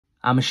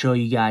I'm gonna show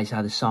you guys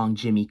how the song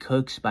Jimmy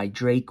Cooks by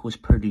Drake was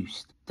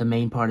produced. The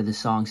main part of the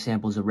song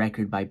samples a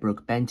record by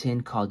Brooke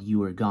Benton called You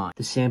Were Gone.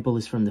 The sample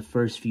is from the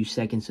first few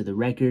seconds of the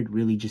record,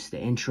 really just the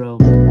intro.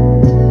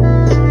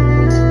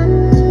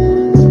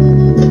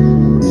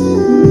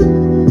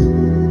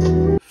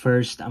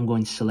 First, I'm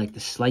going to select the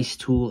slice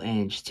tool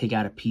and just take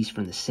out a piece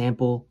from the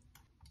sample.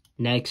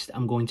 Next,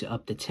 I'm going to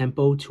up the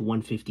tempo to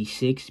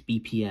 156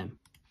 BPM.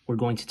 We're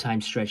going to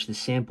time stretch the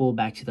sample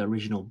back to the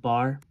original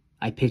bar.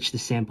 I pitched the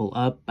sample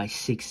up by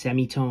 6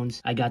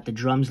 semitones. I got the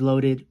drums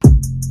loaded.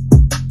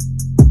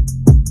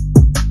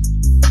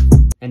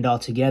 And all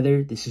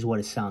together, this is what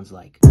it sounds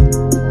like.